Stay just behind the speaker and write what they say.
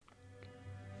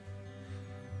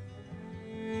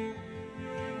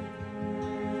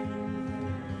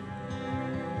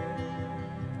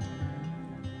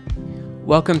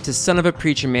Welcome to Son of a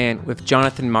Preacher Man with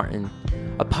Jonathan Martin,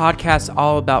 a podcast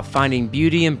all about finding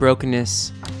beauty in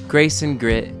brokenness, grace in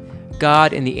grit,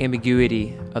 God in the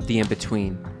ambiguity of the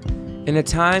in-between. In a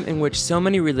time in which so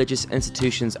many religious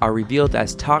institutions are revealed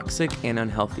as toxic and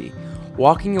unhealthy,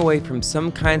 walking away from some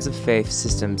kinds of faith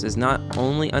systems is not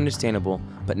only understandable,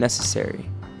 but necessary.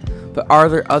 But are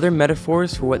there other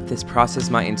metaphors for what this process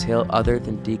might entail other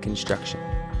than deconstruction?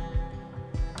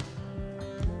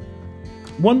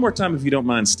 One more time, if you don't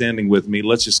mind standing with me,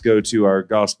 let's just go to our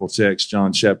gospel text,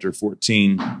 John chapter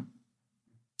 14.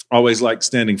 Always like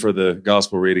standing for the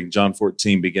gospel reading, John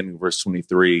 14, beginning verse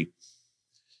 23.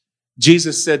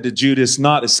 Jesus said to Judas,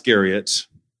 not Iscariot,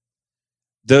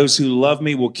 those who love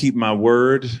me will keep my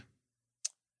word,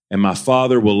 and my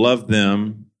Father will love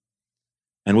them,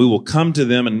 and we will come to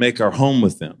them and make our home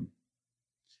with them.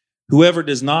 Whoever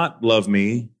does not love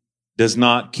me does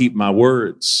not keep my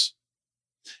words.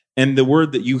 And the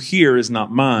word that you hear is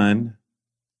not mine,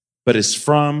 but is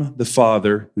from the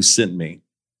Father who sent me.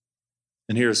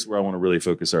 And here's where I want to really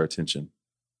focus our attention.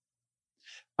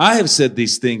 I have said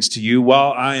these things to you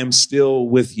while I am still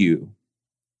with you.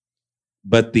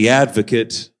 But the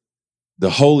advocate,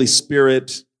 the Holy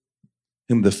Spirit,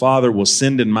 whom the Father will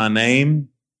send in my name,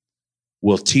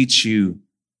 will teach you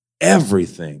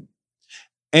everything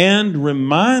and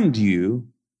remind you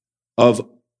of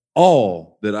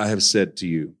all that I have said to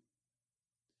you.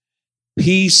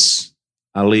 Peace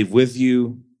I leave with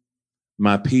you,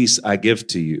 my peace I give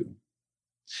to you.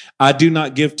 I do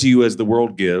not give to you as the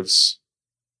world gives.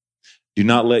 Do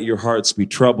not let your hearts be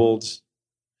troubled,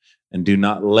 and do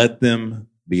not let them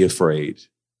be afraid.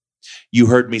 You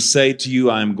heard me say to you,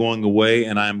 I am going away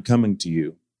and I am coming to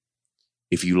you.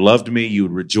 If you loved me, you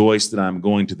would rejoice that I am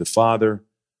going to the Father,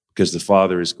 because the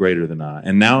Father is greater than I.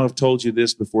 And now I've told you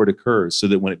this before it occurs, so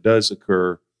that when it does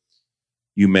occur,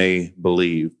 you may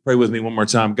believe. Pray with me one more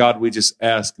time. God, we just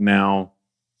ask now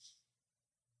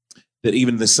that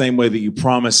even in the same way that you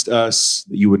promised us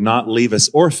that you would not leave us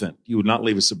orphaned, you would not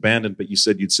leave us abandoned, but you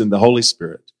said you'd send the Holy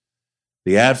Spirit,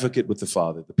 the advocate with the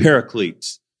Father, the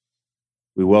paraclete.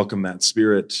 We welcome that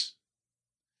Spirit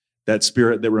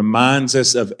that reminds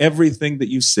us of everything that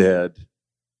you said,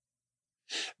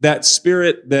 that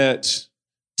Spirit that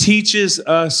teaches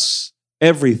us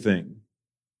everything,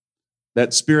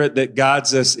 that Spirit that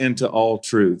guides us into all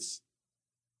truth,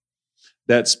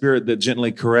 that Spirit that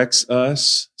gently corrects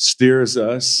us, steers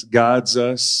us, guides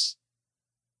us,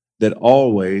 that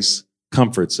always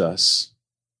comforts us,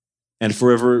 and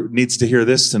forever needs to hear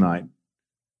this tonight.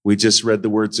 We just read the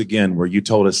words again where you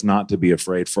told us not to be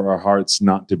afraid, for our hearts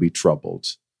not to be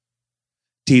troubled.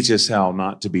 Teach us how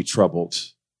not to be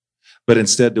troubled, but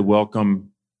instead to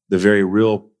welcome the very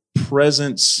real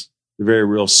presence, the very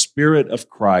real Spirit of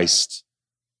Christ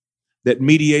that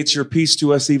mediates your peace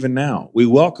to us even now. We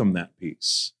welcome that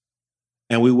peace,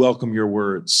 and we welcome your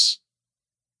words,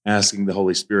 asking the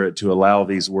Holy Spirit to allow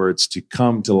these words to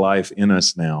come to life in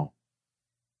us now.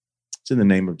 It's in the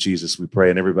name of Jesus we pray,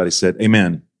 and everybody said,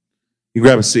 amen. You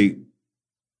grab a seat.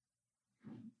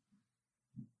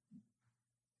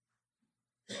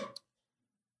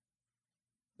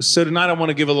 So tonight I want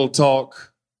to give a little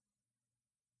talk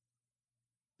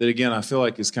that, again, I feel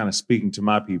like is kind of speaking to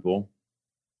my people.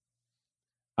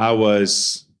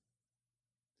 As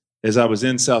I was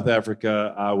in South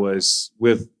Africa, I was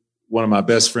with one of my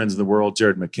best friends in the world,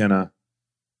 Jared McKenna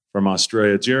from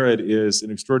Australia. Jared is an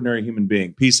extraordinary human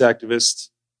being, peace activist,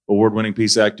 award-winning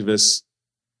peace activist.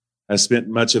 I spent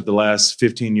much of the last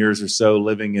 15 years or so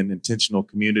living in intentional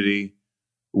community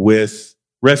with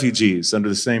refugees under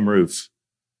the same roof.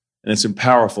 And it's been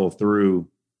powerful through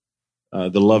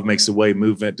the Love Makes a Way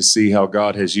movement to see how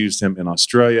God has used him in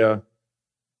Australia.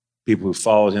 People who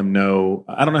followed him know,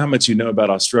 I don't know how much you know about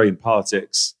Australian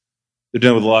politics. They're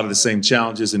dealing with a lot of the same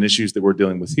challenges and issues that we're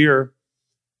dealing with here.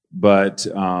 But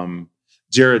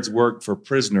Jared's worked for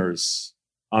prisoners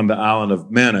on the island of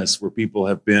Manus, where people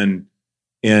have been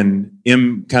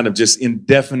in kind of just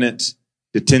indefinite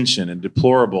detention and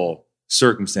deplorable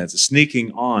circumstances,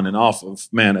 sneaking on and off of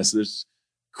Manus. There's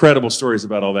incredible stories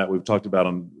about all that we've talked about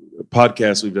on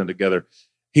podcasts we've done together.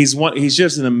 He's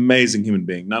just an amazing human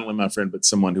being, not only my friend, but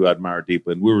someone who I admire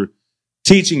deeply. And we were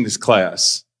teaching this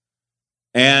class,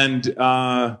 and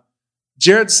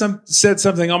Jared said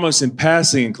something almost in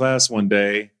passing in class one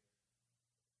day,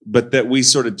 but that we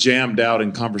sort of jammed out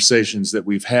in conversations that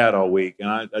we've had all week. And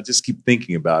I just keep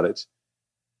thinking about it.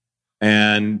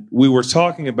 And we were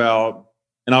talking about,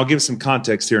 and I'll give some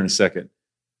context here in a second.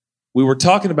 We were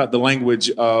talking about the language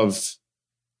of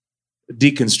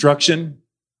deconstruction,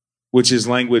 which is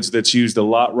language that's used a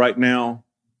lot right now.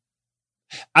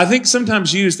 I think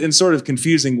sometimes used in sort of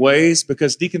confusing ways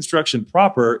because deconstruction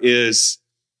proper is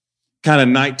kind of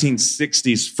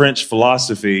 1960s French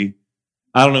philosophy.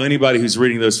 I don't know anybody who's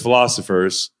reading those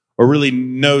philosophers or really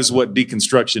knows what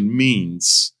deconstruction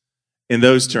means in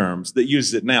those terms that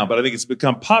uses it now. But I think it's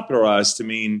become popularized to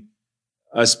mean,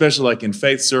 especially like in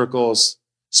faith circles,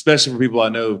 especially for people I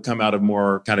know who come out of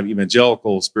more kind of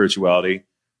evangelical spirituality,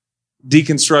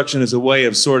 deconstruction is a way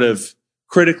of sort of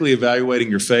critically evaluating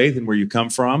your faith and where you come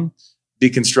from,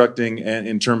 deconstructing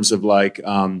in terms of like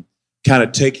kind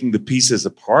of taking the pieces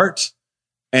apart.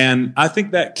 And I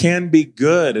think that can be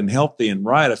good and healthy and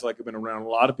right. I feel like I've been around a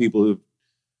lot of people who've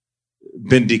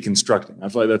been deconstructing. I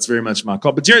feel like that's very much my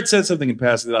call. But Jared said something in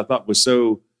passing that I thought was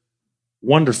so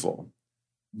wonderful,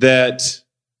 that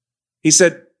he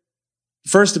said,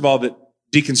 first of all, that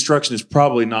deconstruction is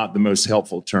probably not the most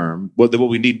helpful term. What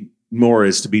we need more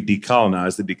is to be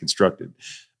decolonized than deconstructed.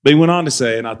 But he went on to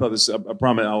say, and I thought this, I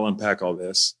promise I'll unpack all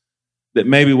this, that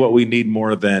maybe what we need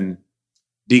more than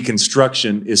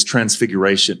deconstruction is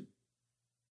transfiguration.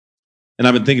 And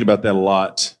I've been thinking about that a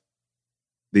lot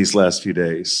these last few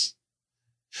days.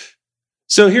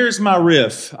 So here's my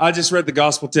riff. I just read the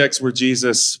gospel text where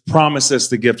Jesus promised us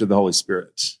the gift of the Holy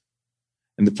Spirit.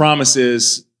 And the promise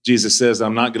is, Jesus says,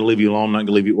 I'm not going to leave you alone. I'm not going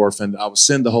to leave you orphaned. I will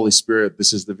send the Holy Spirit.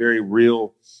 This is the very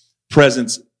real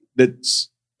presence that's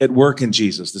at work in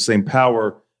Jesus. The same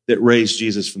power that raised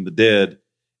Jesus from the dead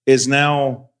is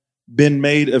now been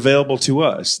made available to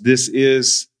us. This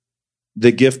is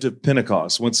the gift of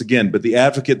Pentecost. Once again, but the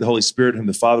advocate, the Holy Spirit, whom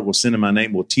the Father will send in my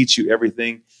name, will teach you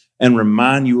everything and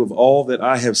remind you of all that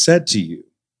I have said to you.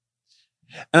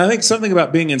 And I think something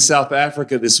about being in South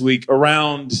Africa this week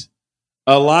around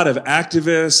a lot of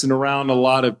activists and around a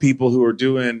lot of people who are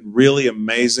doing really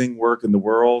amazing work in the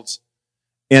world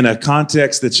in a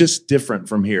context that's just different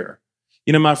from here.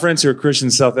 You know, my friends who are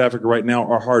Christians in South Africa right now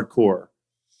are hardcore.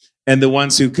 And the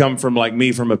ones who come from, like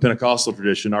me, from a Pentecostal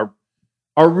tradition are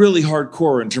really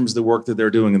hardcore in terms of the work that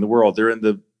they're doing in the world. They're in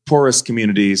the poorest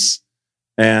communities.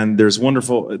 And there's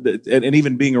wonderful, and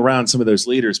even being around some of those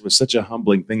leaders was such a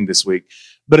humbling thing this week,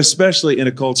 but especially in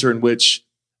a culture in which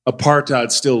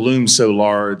apartheid still looms so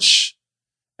large,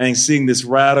 and seeing this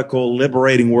radical,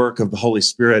 liberating work of the Holy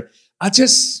Spirit, I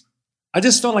just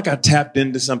felt like I tapped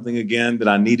into something again that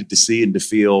I needed to see and to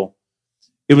feel.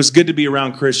 It was good to be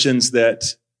around Christians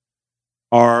that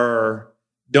are,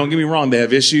 don't get me wrong, they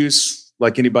have issues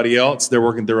like anybody else. They're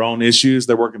working their own issues.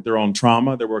 They're working their own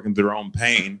trauma. They're working their own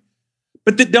pain,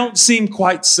 but that don't seem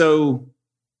quite so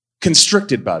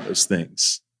constricted by those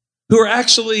things, who are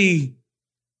actually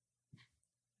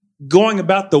going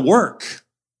about the work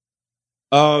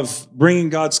of bringing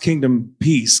God's kingdom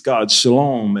peace, God's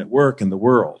shalom at work in the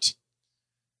world.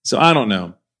 So I don't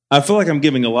know. I feel like I'm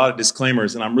giving a lot of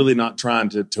disclaimers and I'm really not trying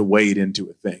to wade into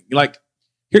a thing. Like,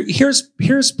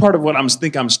 here's part of what I'm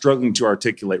struggling to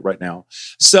articulate right now.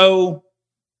 So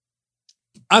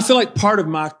I feel like part of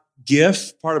my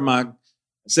gift,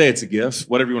 say it's a gift,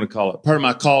 whatever you want to call it, part of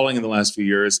my calling in the last few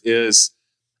years is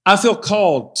I feel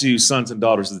called to sons and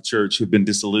daughters of the church who've been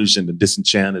disillusioned and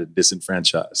disenchanted and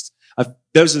disenfranchised.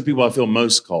 Those are the people I feel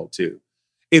most called to.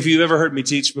 If you've ever heard me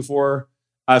teach before,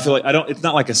 I feel like it's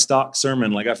not like a stock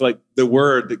sermon. Like I feel like the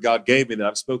word that God gave me that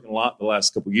I've spoken a lot the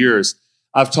last couple of years,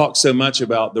 I've talked so much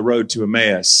about the road to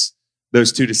Emmaus,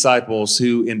 those two disciples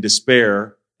who in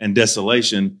despair and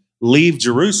desolation leave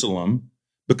Jerusalem,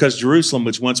 because Jerusalem,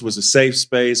 which once was a safe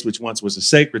space, which once was a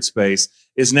sacred space,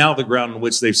 is now the ground on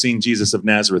which they've seen Jesus of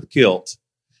Nazareth killed.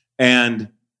 And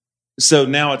so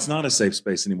now it's not a safe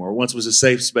space anymore. Once was a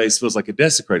safe space, feels like a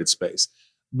desecrated space.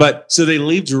 But so they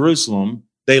leave Jerusalem,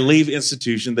 they leave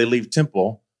institution, they leave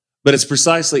temple, but it's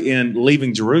precisely in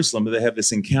leaving Jerusalem that they have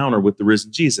this encounter with the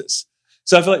risen Jesus.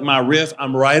 So I feel like my riff,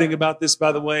 I'm writing about this,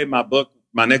 by the way,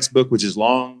 my next book, which is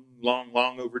long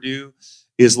overdue,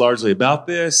 is largely about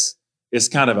this. It's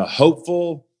kind of a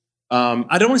hopeful,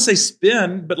 I don't want to say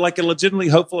spin, but like a legitimately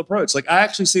hopeful approach. Like I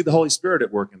actually see the Holy Spirit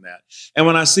at work in that. And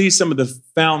when I see some of the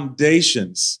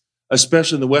foundations,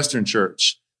 especially in the Western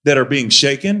church, that are being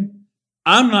shaken,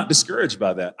 I'm not discouraged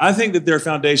by that. I think that there are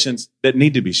foundations that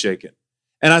need to be shaken.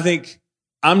 And I think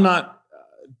I'm not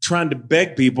trying to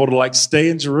beg people to like stay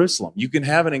in Jerusalem. You can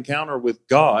have an encounter with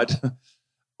God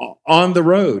on the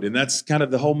road. And that's kind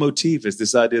of the whole motif, is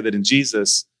this idea that in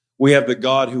Jesus, we have the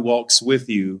God who walks with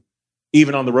you,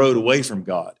 even on the road away from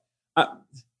God.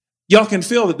 Y'all can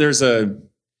feel that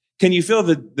can you feel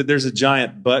that there's a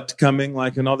giant butt coming,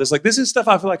 like, and all this? Like, this is stuff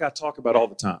I feel like I talk about all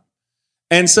the time.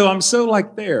 And so I'm so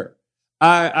like there.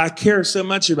 I care so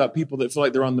much about people that feel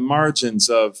like they're on the margins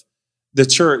of the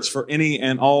church for any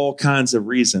and all kinds of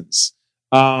reasons.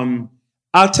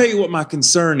 I'll tell you what my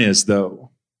concern is,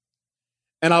 though.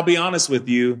 And I'll be honest with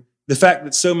you, the fact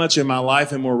that so much in my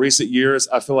life in more recent years,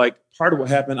 I feel like part of what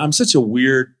happened, I'm such a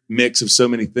weird mix of so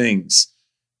many things.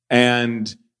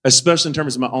 And especially in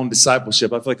terms of my own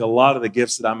discipleship, I feel like a lot of the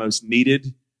gifts that I most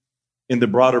needed in the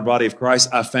broader body of Christ,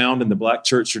 I found in the Black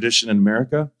church tradition in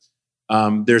America.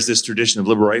 There's this tradition of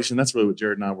liberation. That's really what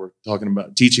Jared and I were talking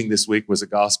about. Teaching this week was a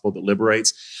gospel that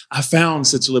liberates. I found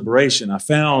such liberation. I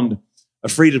found a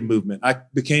freedom movement. I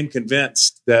became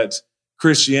convinced that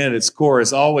Christianity at its core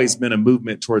has always been a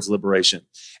movement towards liberation.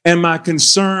 And my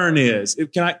concern is,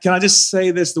 can I just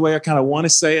say this the way I kind of want to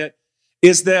say it,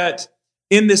 is that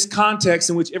in this context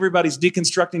in which everybody's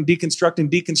deconstructing,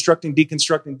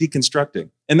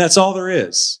 and that's all there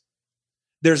is.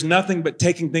 There's nothing but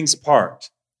taking things apart,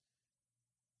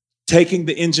 taking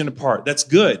the engine apart. That's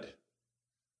good.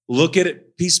 Look at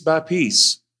it piece by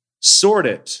piece, sort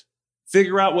it,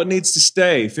 figure out what needs to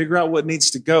stay, figure out what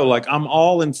needs to go. Like, I'm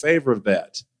all in favor of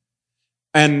that.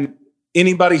 And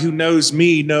anybody who knows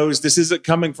me knows this isn't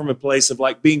coming from a place of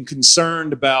like being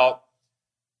concerned about,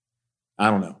 I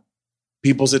don't know,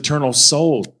 people's eternal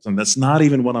souls. And that's not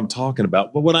even what I'm talking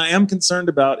about. But what I am concerned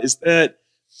about is that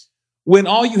when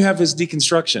all you have is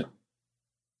deconstruction,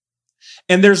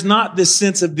 and there's not this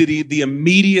sense of the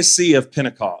immediacy of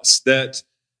Pentecost, that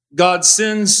God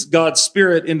sends God's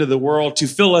Spirit into the world to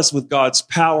fill us with God's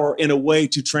power in a way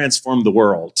to transform the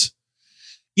world.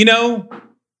 You know,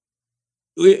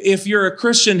 if you're a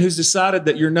Christian who's decided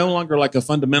that you're no longer like a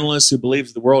fundamentalist who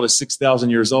believes the world is 6,000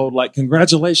 years old, like,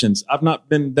 congratulations. I've not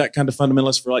been that kind of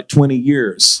fundamentalist for like 20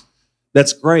 years.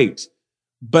 That's great.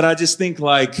 But I just think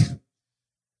like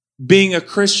being a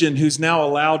Christian who's now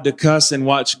allowed to cuss and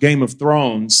watch Game of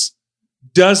Thrones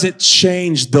doesn't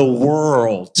change the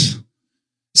world.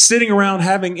 Sitting around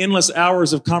having endless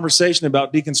hours of conversation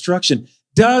about deconstruction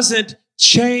doesn't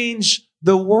change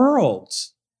the world.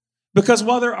 Because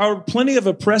while there are plenty of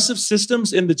oppressive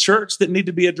systems in the church that need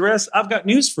to be addressed, I've got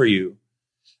news for you.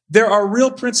 There are real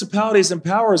principalities and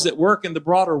powers that work in the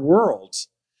broader world.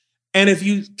 And if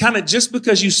you kind of, just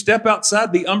because you step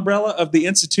outside the umbrella of the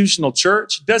institutional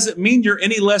church doesn't mean you're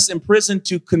any less imprisoned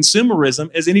to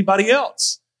consumerism as anybody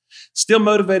else. Still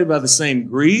motivated by the same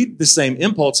greed, the same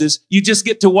impulses. You just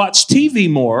get to watch TV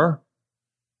more.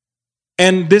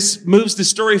 And this moves the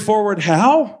story forward.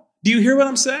 How? Do you hear what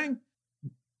I'm saying?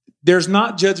 There's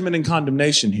not judgment and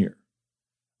condemnation here.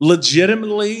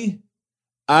 Legitimately,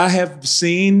 I have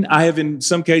in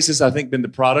some cases, I think, been the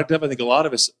product of, I think a lot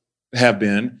of us have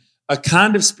been, a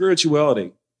kind of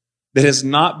spirituality that has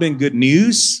not been good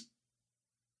news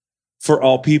for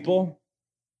all people.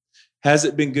 Has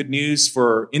it been good news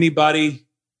for anybody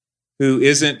who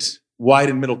isn't white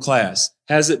and middle class?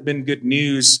 Has it been good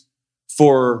news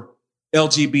for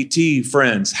LGBT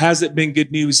friends? Has it been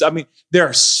good news? I mean, there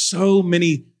are so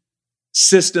many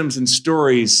systems and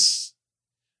stories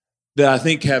that I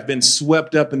think have been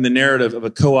swept up in the narrative of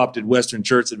a co-opted Western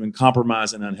church that have been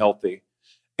compromised and unhealthy.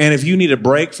 And if you need a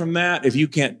break from that, if you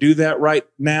can't do that right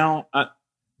now,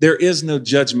 there is no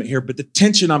judgment here. But the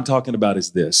tension I'm talking about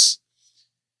is this.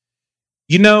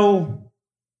 You know,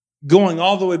 going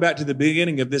all the way back to the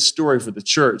beginning of this story for the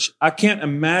church, I can't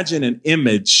imagine an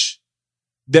image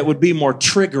that would be more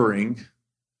triggering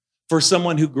for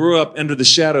someone who grew up under the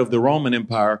shadow of the Roman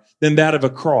Empire than that of a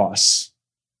cross.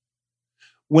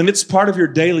 When it's part of your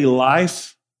daily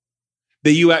life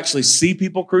that you actually see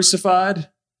people crucified,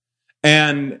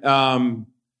 and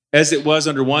as it was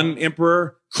under one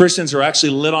emperor, Christians are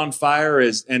actually lit on fire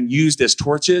and used as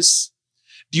torches.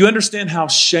 Do you understand how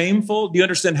shameful? Do you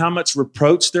understand how much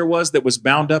reproach there was that was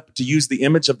bound up to use the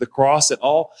image of the cross at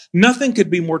all? Nothing could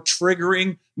be more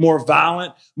triggering, more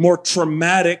violent, more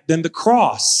traumatic than the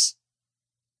cross.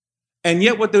 And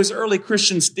yet what those early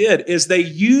Christians did is they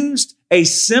used a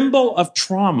symbol of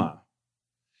trauma.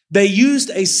 They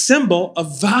used a symbol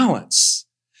of violence.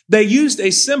 They used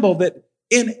a symbol that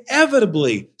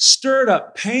inevitably stirred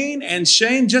up pain and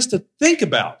shame just to think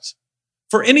about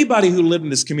for anybody who lived in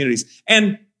these communities.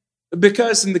 And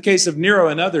because in the case of Nero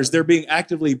and others, they're being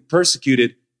actively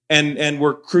persecuted and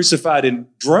were crucified in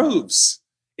droves,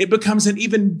 it becomes an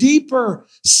even deeper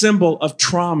symbol of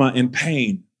trauma and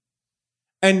pain.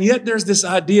 And yet there's this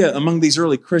idea among these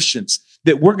early Christians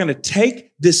that we're going to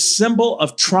take this symbol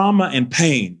of trauma and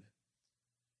pain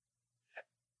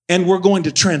and we're going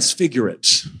to transfigure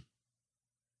it.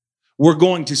 We're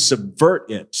going to subvert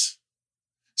it.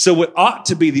 So what ought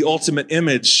to be the ultimate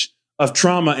image of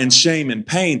trauma and shame and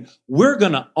pain, we're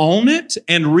going to own it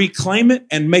and reclaim it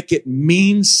and make it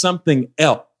mean something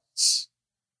else.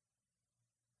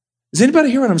 Does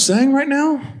anybody hear what I'm saying right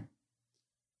now?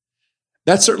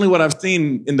 That's certainly what I've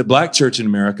seen in the black church in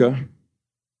America.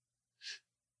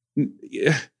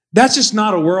 That's just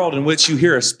not a world in which you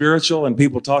hear a spiritual and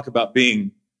people talk about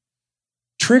being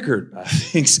triggered by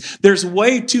things. There's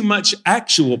way too much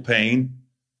actual pain.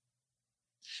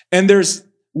 And there's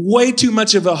way too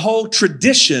much of a whole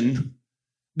tradition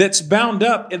that's bound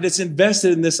up and that's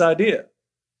invested in this idea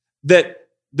that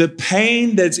the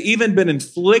pain that's even been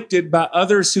inflicted by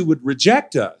others who would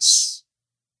reject us,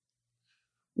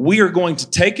 we are going to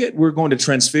take it, we're going to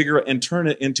transfigure it and turn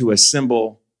it into a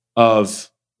symbol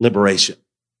of liberation.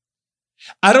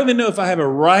 I don't even know if I have a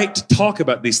right to talk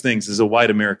about these things as a white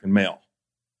American male.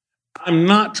 I'm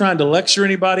not trying to lecture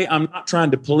anybody. I'm not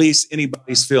trying to police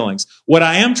anybody's feelings. What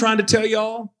I am trying to tell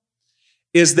y'all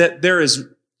is that there is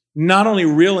not only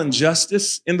real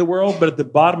injustice in the world, but at the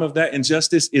bottom of that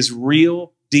injustice is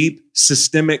real, deep,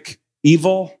 systemic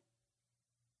evil.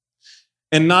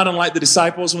 And not unlike the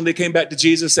disciples when they came back to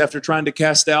Jesus after trying to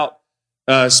cast out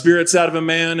spirits out of a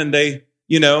man, and they,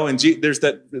 there's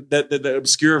that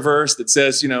obscure verse that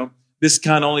says, this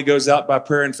kind only goes out by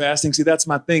prayer and fasting. See, that's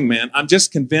my thing, man. I'm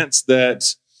just convinced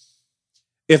that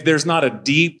if there's not a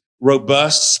deep,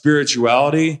 robust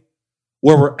spirituality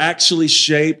where we're actually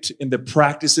shaped in the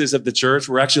practices of the church,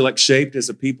 we're actually shaped as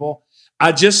a people,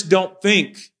 I just don't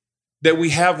think that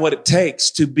we have what it takes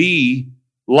to be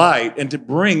light and to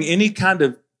bring any kind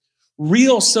of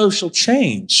real social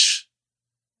change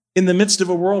in the midst of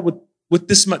a world with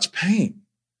this much pain.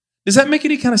 Does that make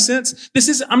any kind of sense?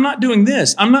 I'm not doing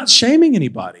this. I'm not shaming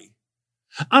anybody.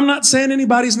 I'm not saying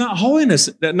anybody's not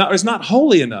is not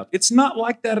holy enough. It's not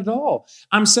like that at all.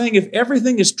 I'm saying if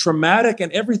everything is traumatic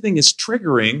and everything is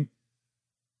triggering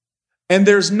and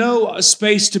there's no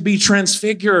space to be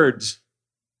transfigured.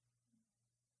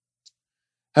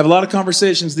 I have a lot of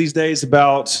conversations these days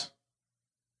about,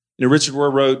 Richard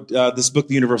Rohr wrote this book,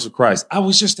 The Universal Christ. I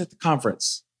was just at the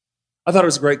conference. I thought it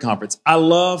was a great conference. I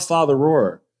love Father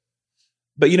Rohr.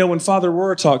 But when Father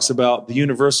Rohr talks about the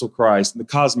universal Christ and the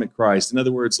cosmic Christ, in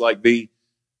other words, like the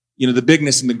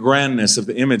bigness and the grandness of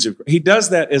the image of Christ, he does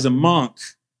that as a monk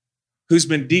who's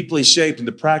been deeply shaped in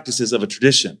the practices of a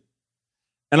tradition.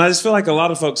 And I just feel like a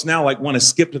lot of folks now want to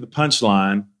skip to the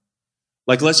punchline.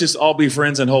 Let's just all be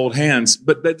friends and hold hands.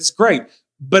 But that's great.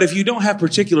 But if you don't have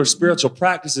particular spiritual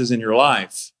practices in your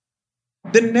life,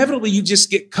 then inevitably you just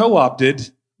get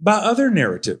co-opted by other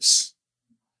narratives.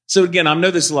 So again, I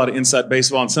know this is a lot of inside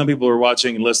baseball, and some people are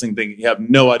watching and listening thinking you have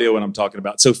no idea what I'm talking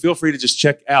about. So feel free to just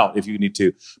check out if you need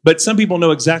to. But some people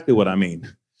know exactly what I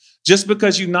mean. Just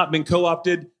because you've not been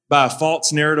co-opted by a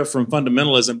false narrative from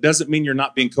fundamentalism doesn't mean you're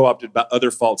not being co-opted by other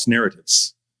false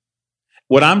narratives.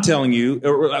 What I'm telling you,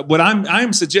 what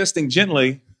I'm suggesting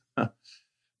gently,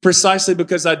 precisely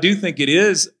because I do think it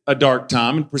is a dark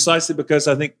time, and precisely because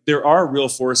I think there are real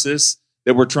forces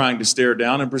that we're trying to stare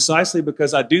down, and precisely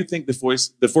because I do think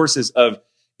the forces of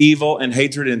evil and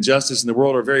hatred and injustice in the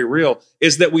world are very real,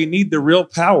 is that we need the real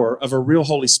power of a real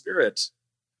Holy Spirit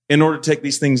in order to take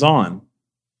these things on.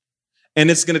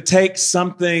 And it's going to take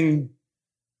something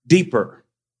deeper.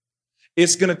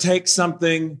 It's going to take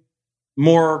something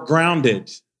more grounded.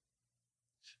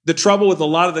 The trouble with a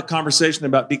lot of the conversation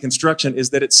about deconstruction is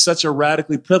that it's such a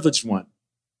radically privileged one.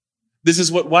 This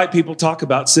is what white people talk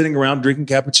about sitting around drinking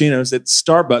cappuccinos at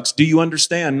Starbucks. Do you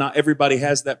understand? Not everybody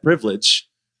has that privilege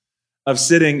of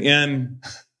sitting in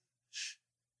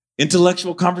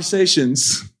intellectual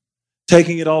conversations,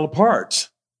 taking it all apart.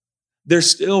 There's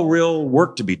still real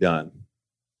work to be done.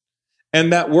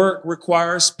 And that work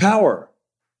requires power.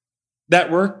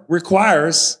 That work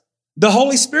requires the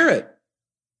Holy Spirit.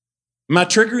 Am I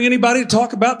triggering anybody to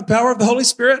talk about the power of the Holy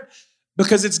Spirit?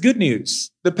 Because it's good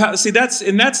news. That's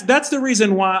the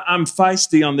reason why I'm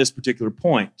feisty on this particular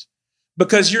point.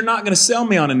 Because you're not going to sell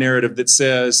me on a narrative that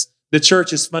says the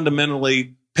church is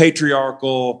fundamentally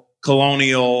patriarchal,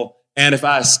 colonial, and if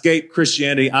I escape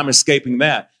Christianity, I'm escaping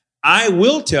that. I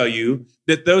will tell you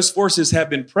that those forces have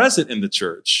been present in the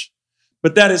church.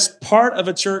 But that is part of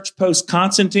a church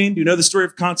post-Constantine. Do you know the story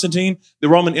of Constantine, the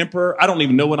Roman emperor? I don't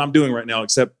even know what I'm doing right now,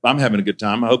 except I'm having a good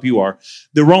time. I hope you are.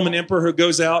 The Roman emperor who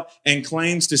goes out and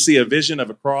claims to see a vision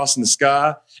of a cross in the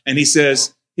sky. And he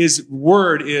says, his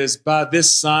word is, by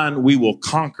this sign we will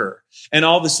conquer. And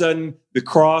all of a sudden, the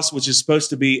cross, which is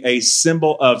supposed to be a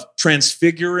symbol of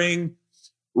transfiguring,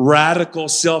 radical,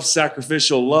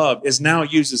 self-sacrificial love, is now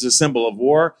used as a symbol of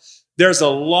war. There's a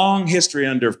long history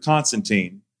under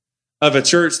Constantine of a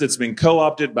church that's been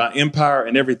co-opted by empire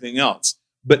and everything else.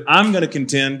 But I'm going to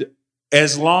contend,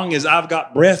 as long as I've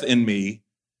got breath in me,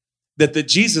 that the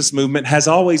Jesus movement has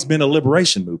always been a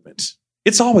liberation movement.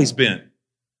 It's always been.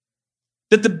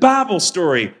 That the Bible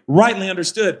story, rightly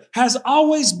understood, has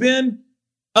always been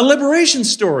a liberation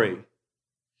story.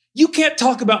 You can't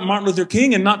talk about Martin Luther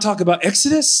King and not talk about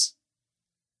Exodus.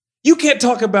 You can't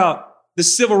talk about the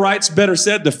civil rights, better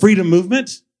said, the freedom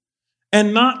movement,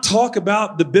 and not talk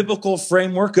about the biblical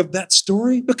framework of that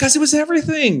story, because it was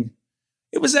everything.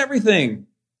 It was everything.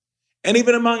 And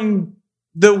even among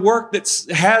the work that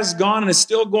has gone and is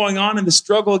still going on in the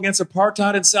struggle against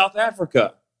apartheid in South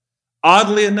Africa,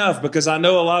 oddly enough, because I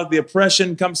know a lot of the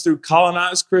oppression comes through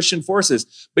colonized Christian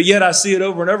forces, but yet I see it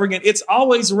over and over again. It's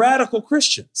always radical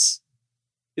Christians.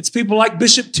 It's people like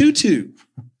Bishop Tutu.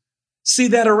 See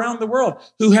that around the world,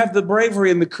 who have the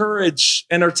bravery and the courage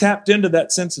and are tapped into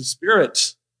that sense of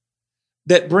spirit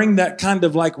that bring that kind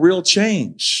of like real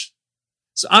change.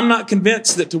 So I'm not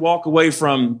convinced that to walk away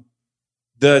from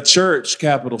the church,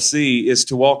 capital C, is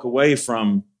to walk away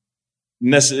from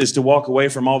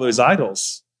all those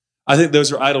idols. I think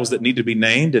those are idols that need to be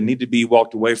named and need to be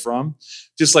walked away from.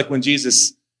 Just like when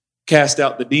Jesus cast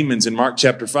out the demons in Mark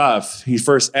chapter 5, he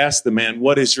first asked the man,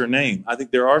 "What is your name?" I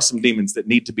think there are some demons that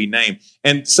need to be named.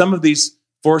 And some of these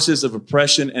forces of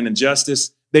oppression and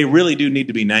injustice, they really do need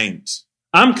to be named.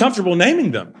 I'm comfortable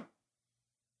naming them.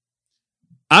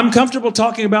 I'm comfortable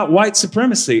talking about white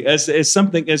supremacy as a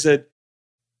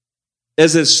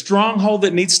stronghold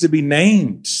that needs to be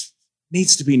named.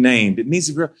 Needs to be named. It needs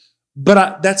to be.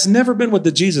 But that's never been what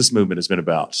the Jesus movement has been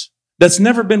about. That's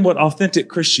never been what authentic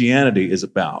Christianity is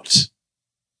about.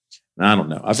 I don't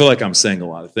know. I feel like I'm saying a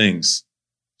lot of things.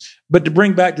 But to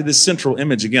bring back to this central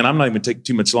image again, I'm not even taking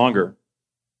too much longer.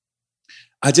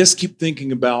 I just keep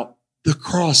thinking about the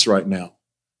cross right now.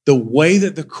 The way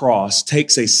that the cross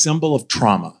takes a symbol of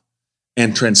trauma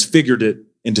and transfigured it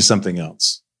into something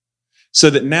else, so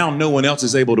that now no one else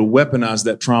is able to weaponize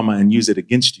that trauma and use it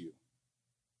against you,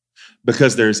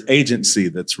 because there's agency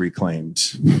that's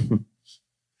reclaimed.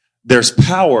 There's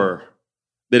power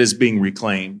that is being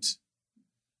reclaimed.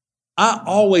 I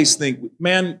always think,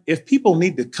 man, if people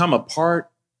need to come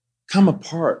apart, come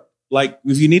apart. Like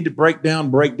if you need to break down,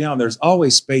 break down. There's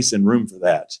always space and room for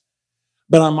that.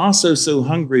 But I'm also so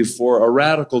hungry for a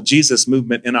radical Jesus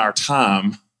movement in our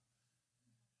time.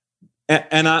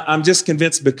 And I'm just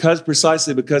convinced,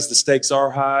 precisely because the stakes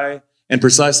are high and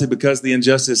precisely because the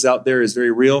injustice out there is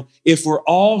very real, if we're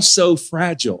all so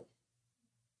fragile,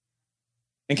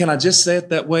 and can I just say it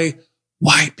that way?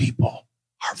 White people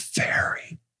are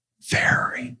very,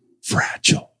 very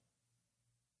fragile.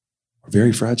 We're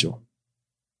very fragile.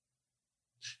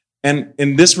 And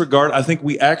in this regard, I think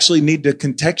we actually need to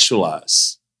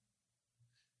contextualize.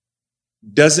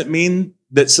 Does it mean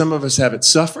that some of us haven't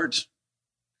suffered?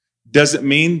 Does it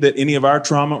mean that any of our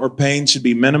trauma or pain should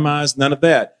be minimized? None of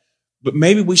that. But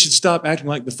maybe we should stop acting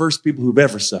like the first people who've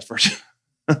ever suffered.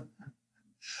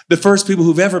 The first people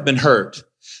who've ever been hurt.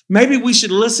 Maybe we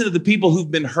should listen to the people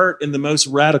who've been hurt in the most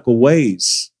radical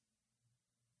ways.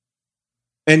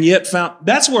 And yet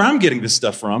that's where I'm getting this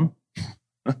stuff from.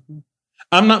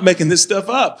 I'm not making this stuff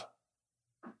up.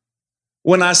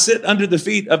 When I sit under the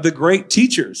feet of the great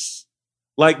teachers,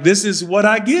 like this is what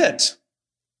I get.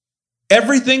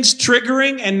 Everything's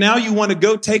triggering, and now you want to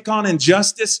go take on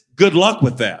injustice? Good luck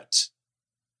with that.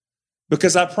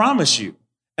 Because I promise you,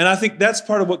 and I think that's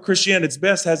part of what Christianity at its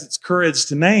best has its courage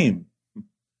to name,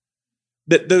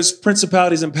 that those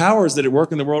principalities and powers that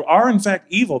work in the world are in fact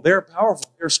evil. They're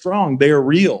powerful. They're strong. They are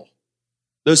real.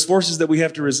 Those forces that we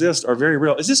have to resist are very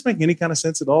real. Is this making any kind of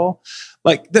sense at all?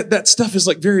 Like that stuff is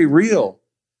like very real.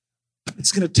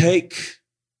 It's going to take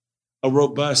a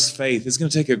robust faith. It's going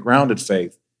to take a grounded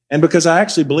faith. And because I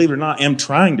actually, believe it or not, am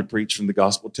trying to preach from the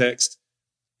gospel text,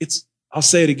 I'll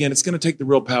say it again, it's going to take the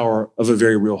real power of a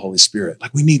very real Holy Spirit.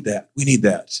 Like we need that. We need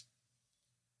that.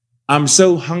 I'm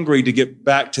so hungry to get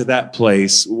back to that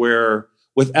place where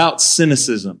without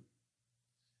cynicism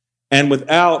and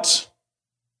without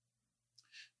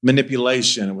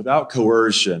manipulation and without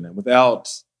coercion and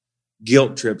without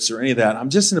guilt trips or any of that, I'm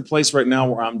just in a place right now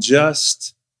where I'm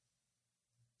just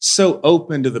so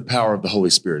open to the power of the Holy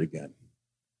Spirit again.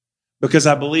 Because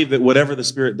I believe that whatever the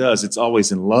Spirit does, it's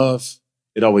always in love.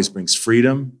 It always brings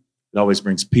freedom. It always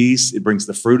brings peace. It brings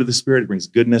the fruit of the Spirit. It brings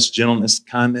goodness, gentleness,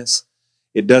 kindness.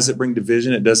 It doesn't bring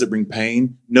division. It doesn't bring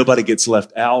pain. Nobody gets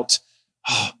left out.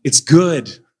 Oh, it's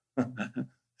good.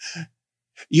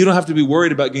 You don't have to be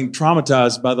worried about getting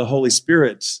traumatized by the Holy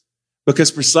Spirit,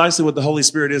 because precisely what the Holy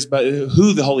Spirit is,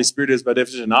 who the Holy Spirit is by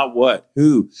definition, not what,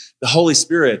 who. The Holy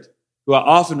Spirit, who I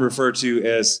often refer to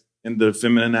as in the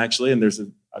feminine actually,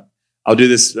 and I'll do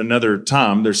this another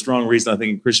time. There's strong reason I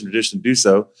think in Christian tradition to do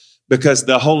so, because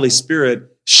the Holy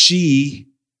Spirit, she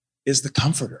is the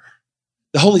comforter.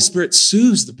 The Holy Spirit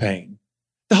soothes the pain.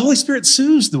 The Holy Spirit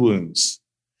soothes the wounds.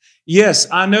 Yes,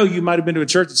 I know you might have been to a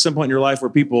church at some point in your life where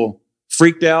people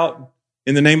freaked out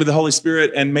in the name of the Holy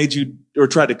Spirit and made you or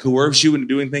tried to coerce you into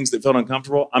doing things that felt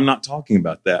uncomfortable. I'm not talking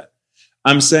about that.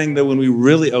 I'm saying that when we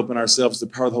really open ourselves to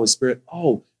the power of the Holy Spirit,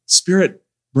 Spirit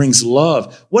brings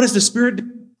love. What does the Spirit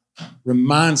do?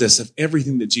 Reminds us of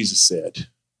everything that Jesus said.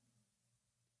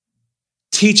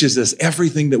 Teaches us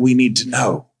everything that we need to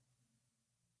know.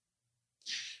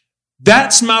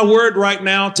 That's my word right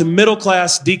now to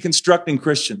middle-class deconstructing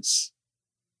Christians.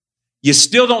 You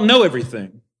still don't know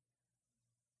everything.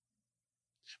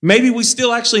 Maybe we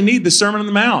still actually need the Sermon on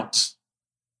the Mount.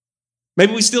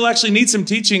 Maybe we still actually need some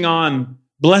teaching on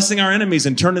blessing our enemies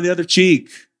and turning the other cheek.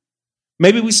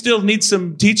 Maybe we still need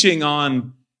some teaching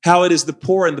on how it is the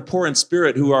poor and the poor in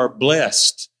spirit who are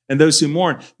blessed and those who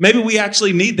mourn. Maybe we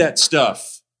actually need that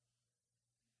stuff.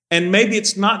 And maybe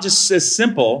it's not just as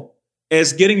simple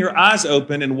as getting your eyes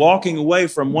open and walking away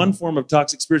from one form of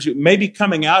toxic spirituality, maybe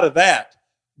coming out of that.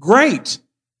 Great.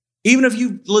 Even if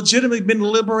you've legitimately been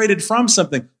liberated from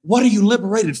something, what are you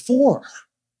liberated for?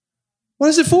 What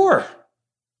is it for?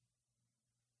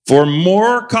 For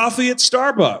more coffee at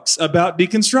Starbucks about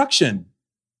deconstruction.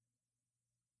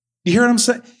 You hear what I'm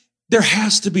saying? There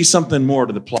has to be something more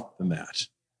to the plot than that.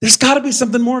 There's got to be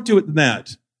something more to it than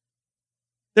that.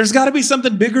 There's got to be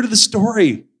something bigger to the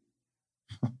story.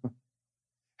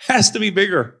 Has to be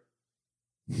bigger.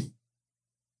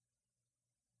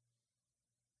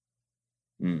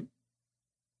 And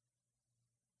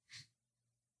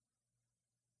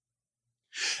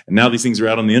now these things are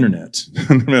out on the internet.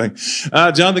 Like,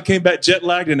 Jonathan came back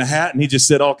jet-lagged in a hat, and he just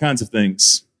said all kinds of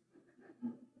things.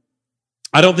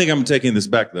 I don't think I'm taking this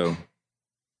back, though,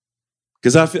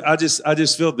 because I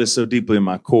just feel this so deeply in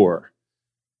my core.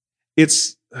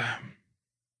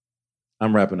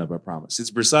 I'm wrapping up, I promise.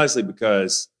 It's precisely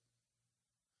because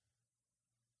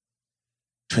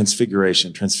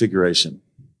transfiguration,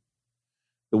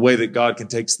 the way that God can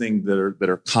take things that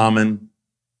are common,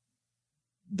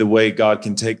 the way God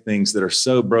can take things that are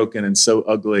so broken and so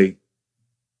ugly,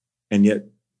 and yet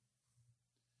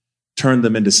turn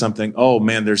them into something. Oh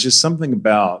man, there's just something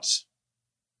about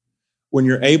when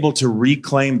you're able to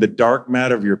reclaim the dark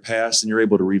matter of your past and you're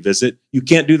able to revisit. You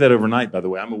can't do that overnight, by the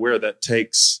way. I'm aware that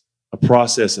takes a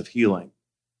process of healing.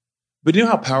 But you know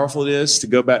how powerful it is to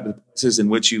go back to the places in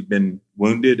which you've been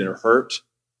wounded or hurt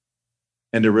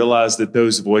and to realize that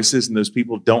those voices and those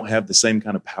people don't have the same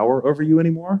kind of power over you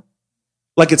anymore?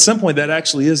 Like at some point, that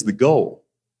actually is the goal.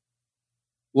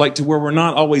 Like to where we're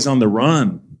not always on the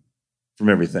run from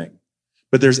everything,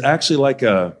 but there's actually like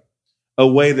a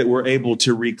way that we're able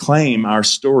to reclaim our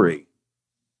story.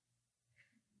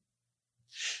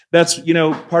 That's,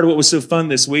 part of what was so fun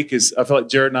this week is I felt like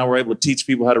Jared and I were able to teach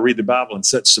people how to read the Bible in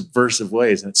such subversive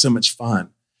ways, and it's so much fun.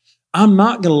 I'm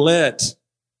not going to let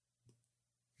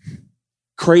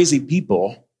crazy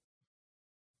people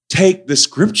take the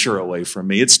scripture away from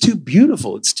me. It's too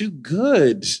beautiful. It's too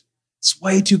good. It's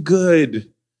way too good.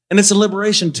 And it's a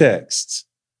liberation text.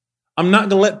 I'm not going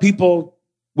to let people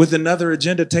with another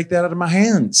agenda take that out of my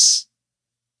hands.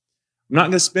 I'm not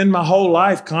going to spend my whole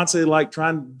life constantly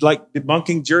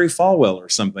debunking Jerry Falwell or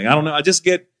something. I don't know. I just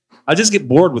get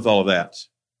bored with all of that.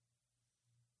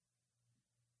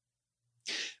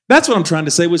 That's what I'm trying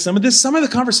to say with some of this. Some of the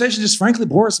conversation just frankly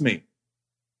bores me.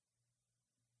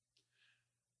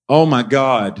 Oh my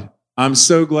God, I'm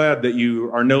so glad that you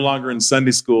are no longer in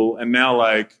Sunday school and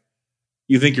now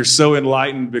you think you're so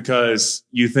enlightened because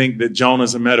you think that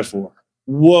Jonah's a metaphor.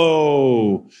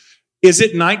 Whoa. Is it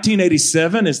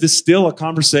 1987? Is this still a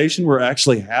conversation we're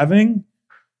actually having?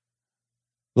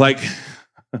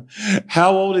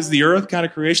 How old is the earth kind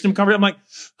of creation? I'm like,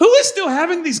 who is still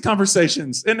having these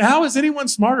conversations? And how is anyone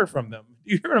smarter from them?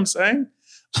 Do you hear what I'm saying?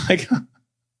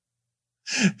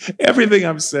 Everything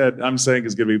I'm saying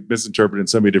is going to be misinterpreted in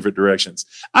so many different directions.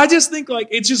 I just think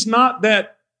it's just not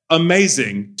that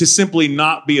amazing to simply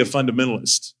not be a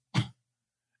fundamentalist.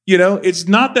 It's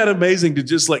not that amazing to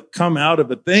just come out of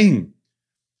a thing.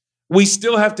 We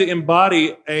still have to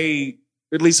embody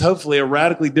at least hopefully a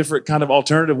radically different kind of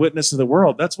alternative witness to the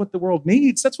world. That's what the world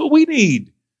needs. That's what we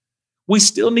need. We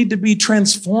still need to be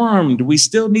transformed. We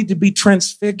still need to be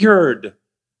transfigured.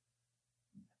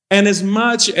 And as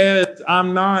much as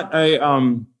I'm not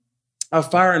a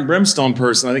fire and brimstone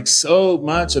person, I think so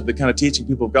much of the kind of teaching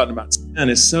people have gotten about sin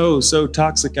is so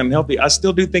toxic and unhealthy. I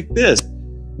still do think this.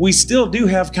 We still do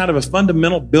have kind of a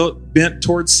fundamental bent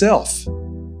towards self.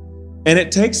 And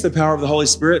it takes the power of the Holy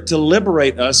Spirit to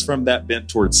liberate us from that bent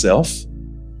towards self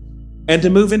and to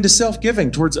move into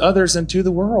self-giving towards others and to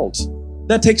the world.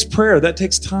 That takes prayer. That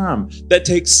takes time. That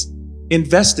takes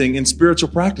investing in spiritual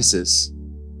practices.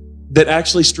 that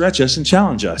actually stretch us and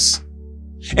challenge us.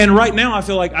 And right now, I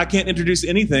feel like I can't introduce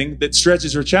anything that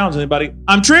stretches or challenges anybody.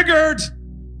 I'm triggered.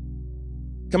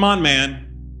 Come on, man.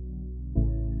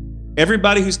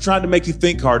 Everybody who's trying to make you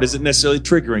think hard isn't necessarily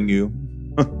triggering you.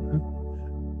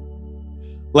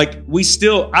 Like we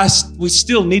still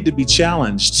need to be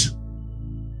challenged.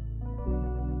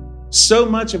 So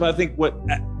much of, I think, what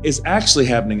is actually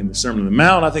happening in the Sermon on the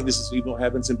Mount, I think this is even what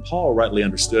happens in Paul, rightly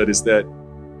understood, is that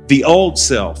the old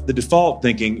self, the default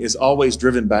thinking, is always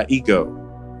driven by ego.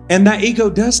 And that ego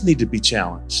does need to be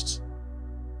challenged.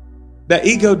 That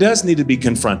ego does need to be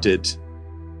confronted.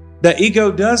 That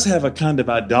ego does have a kind of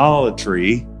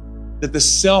idolatry that the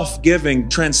self-giving,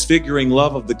 transfiguring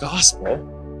love of the gospel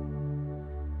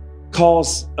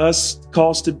calls us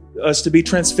to be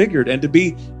transfigured and to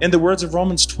be, in the words of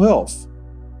Romans 12,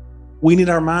 we need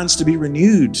our minds to be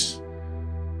renewed.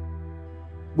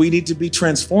 We need to be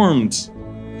transformed.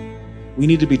 We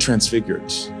need to be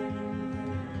transfigured.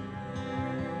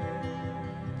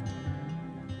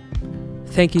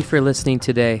 Thank you for listening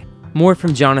today. More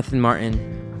from Jonathan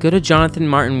Martin. Go to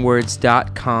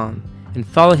jonathanmartinwords.com and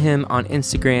follow him on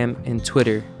Instagram and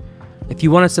Twitter. If you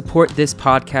want to support this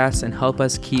podcast and help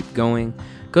us keep going,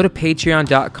 go to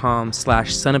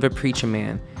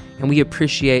patreon.com/sonofapreacherman, and we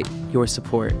appreciate your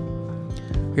support.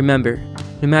 Remember,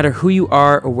 no matter who you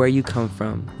are or where you come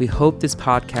from, we hope this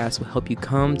podcast will help you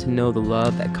come to know the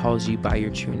love that calls you by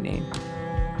your true name.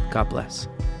 God bless.